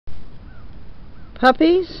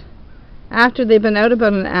Puppies, after they've been out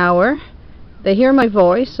about an hour, they hear my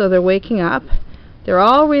voice, so they're waking up. They're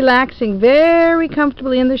all relaxing very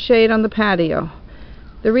comfortably in the shade on the patio.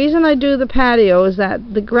 The reason I do the patio is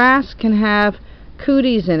that the grass can have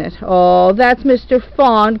cooties in it. Oh, that's Mr.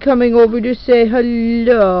 Fawn coming over to say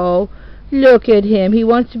hello. Look at him. He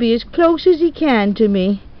wants to be as close as he can to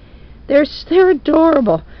me. They're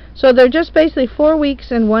adorable. So they're just basically 4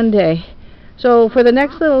 weeks and 1 day. So for the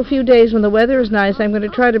next little few days when the weather is nice, I'm going to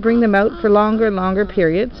try to bring them out for longer and longer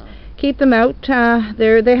periods. Keep them out.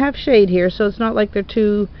 They have shade here, so it's not like they're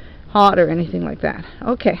too hot or anything like that.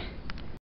 Okay.